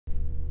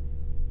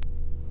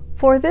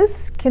For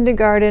this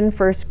kindergarten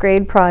first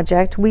grade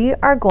project, we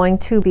are going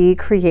to be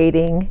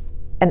creating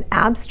an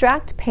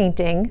abstract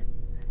painting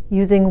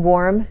using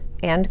warm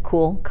and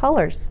cool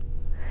colors.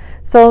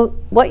 So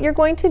what you're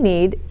going to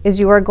need is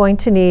you are going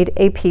to need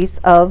a piece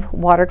of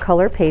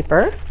watercolor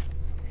paper.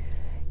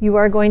 You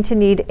are going to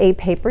need a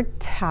paper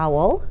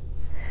towel.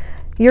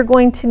 You're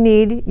going to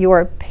need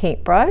your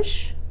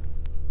paintbrush,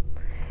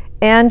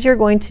 and you're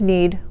going to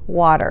need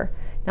water.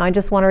 Now I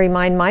just want to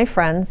remind my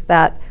friends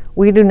that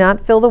we do not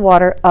fill the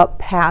water up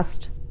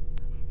past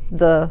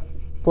the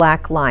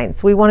black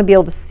lines. We want to be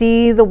able to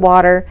see the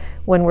water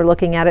when we're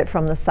looking at it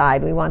from the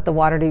side. We want the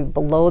water to be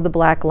below the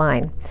black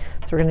line.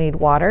 So we're going to need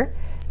water.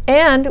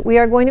 And we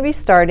are going to be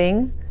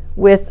starting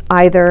with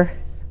either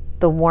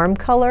the warm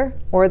color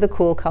or the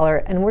cool color.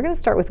 And we're going to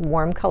start with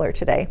warm color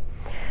today.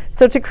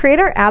 So to create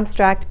our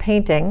abstract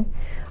painting,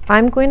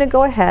 I'm going to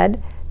go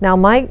ahead. Now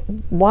my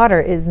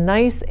water is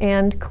nice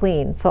and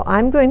clean. So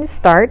I'm going to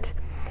start.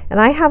 And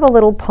I have a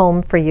little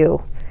poem for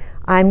you.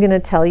 I'm going to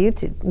tell you,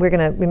 we're going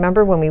to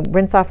remember when we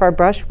rinse off our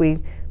brush, we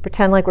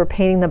pretend like we're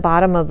painting the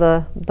bottom of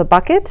the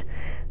bucket.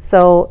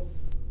 So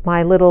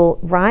my little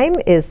rhyme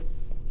is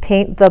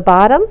paint the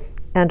bottom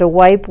and a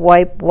wipe,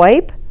 wipe,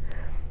 wipe,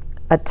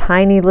 a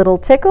tiny little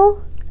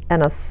tickle,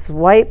 and a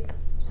swipe,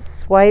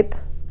 swipe,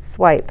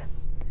 swipe.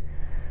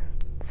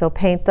 So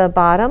paint the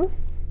bottom,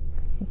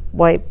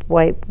 wipe,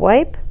 wipe,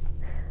 wipe,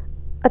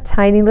 a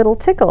tiny little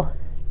tickle,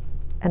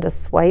 and a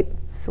swipe,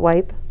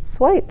 swipe,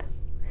 swipe.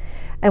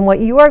 And what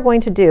you are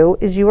going to do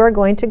is you are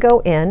going to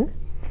go in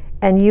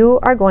and you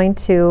are going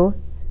to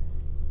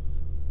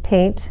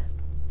paint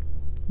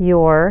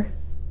your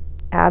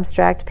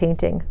abstract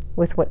painting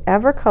with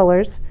whatever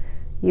colors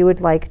you would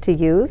like to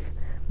use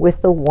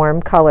with the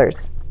warm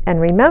colors.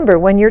 And remember,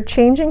 when you're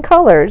changing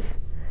colors,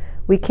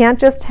 we can't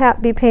just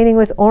be painting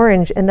with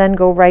orange and then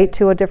go right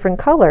to a different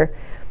color.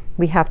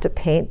 We have to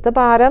paint the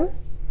bottom,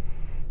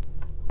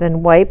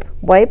 then wipe,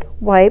 wipe,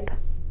 wipe.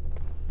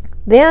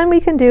 Then we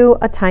can do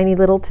a tiny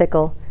little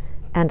tickle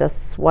and a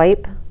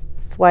swipe,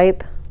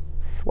 swipe,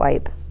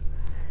 swipe.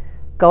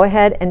 Go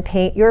ahead and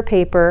paint your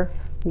paper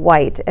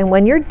white. And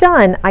when you're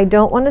done, I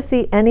don't want to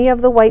see any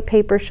of the white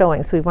paper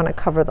showing, so we want to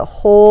cover the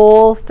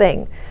whole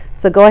thing.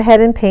 So go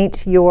ahead and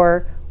paint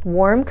your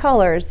warm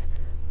colors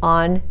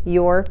on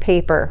your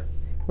paper.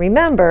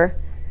 Remember,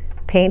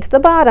 paint the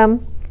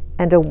bottom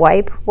and a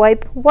wipe,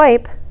 wipe,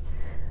 wipe,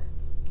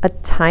 a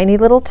tiny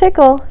little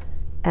tickle,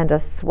 and a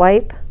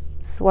swipe,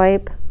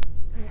 swipe,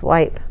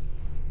 swipe.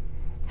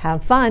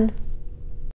 Have fun.